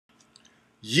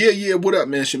Yeah, what up,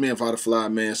 man? It's your man, Fly,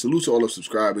 man. Salute to all the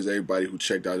subscribers, everybody who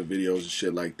checked out the videos and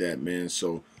shit like that, man.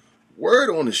 So, word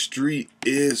on the street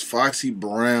is Foxy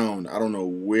Brown. I don't know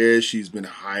where she's been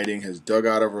hiding, has dug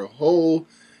out of her hole,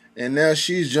 and now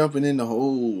she's jumping in the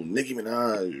whole Nicki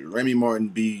Minaj, Remy Martin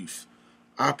beef.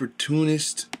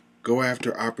 Opportunist go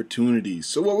after opportunities.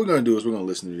 So, what we're going to do is we're going to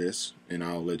listen to this, and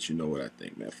I'll let you know what I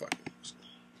think, man. Fuck it.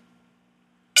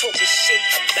 Talking shit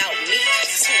about me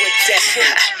to a death.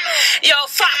 Yo,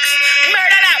 Fox,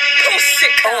 murder that pussy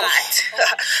clot.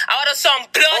 I order some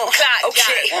blood clot,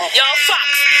 okay. Yo, Fox,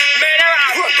 murder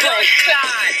that blood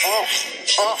clot.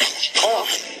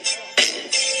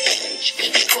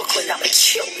 Brooklyn, I'ma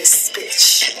kill this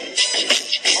bitch.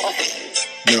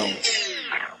 No.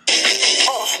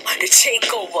 The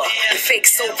takeover, the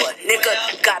fake's over.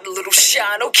 Nigga, got a little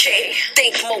shine, okay?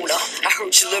 Think Mona, I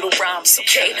heard your little rhymes,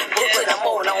 okay? Brooklyn, I'm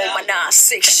on my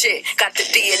 9-6 shit. Got the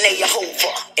DNA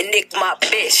Jehovah, and Nick my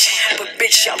bitch. But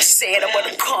bitch, I'm saying I'm on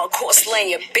the concourse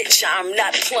lane. Bitch, I'm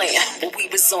not playing. When we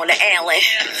was on the island,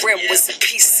 Rem was a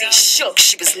PC shook.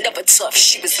 She was never tough,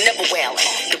 she was never wailing.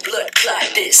 The blood clot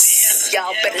this.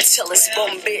 Y'all better tell us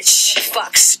bum bitch.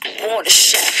 Fox born to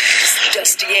shot.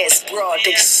 Dusty ass broad,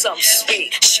 think something sweet.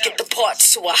 She get the part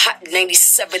to a hot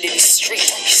 97 in the street.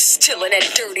 Still in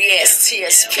that dirty ass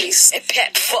TSPs. And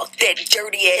Pat fuck that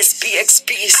dirty ass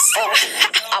BXBs.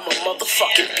 I'm a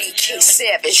motherfucking BK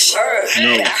Savage.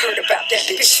 No. I heard about that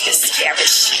bitch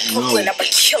miscarriage. Brooklyn, I'm a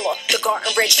killer. The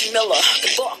Garden Reggie Miller.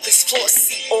 The Barclays floor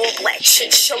seat, all black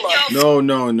chinchilla. No.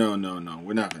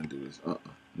 We're not gonna do this. No.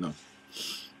 No.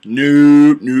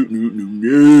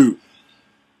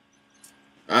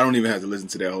 I don't even have to listen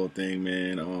to that whole thing,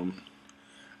 man.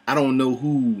 I don't know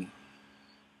who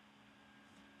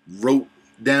wrote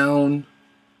down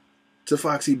to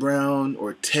Foxy Brown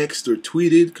or text or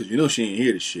tweeted, because you know she ain't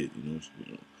hear the shit, you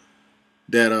know,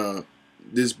 that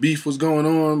this beef was going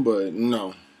on, but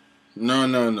no. No.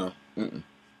 No.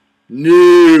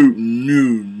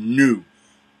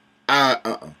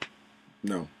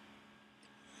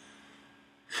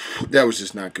 That was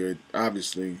just not good.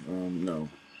 Obviously, no.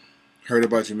 Heard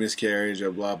about your miscarriage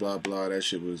or blah blah blah. That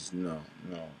shit was no.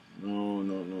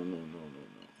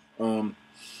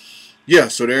 Yeah,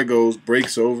 so there it goes.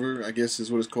 Break's over, I guess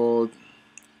is what it's called.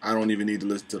 I don't even need to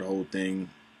listen to the whole thing.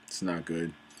 It's not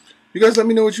good. You guys let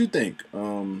me know what you think.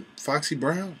 Foxy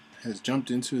Brown has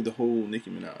jumped into the whole Nicki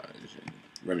Minaj and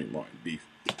Remy Martin beef.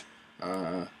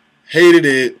 Hated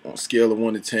it on a scale of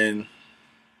 1 to 10.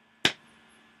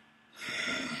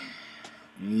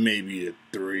 Maybe a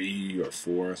 3 or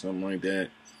 4 or something like that.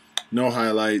 No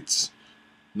highlights.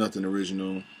 Nothing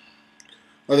original.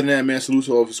 Other than that, man, salute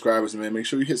to all subscribers, man. Make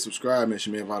sure you hit subscribe, man. It's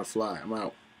your man, Fly. I'm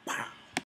out.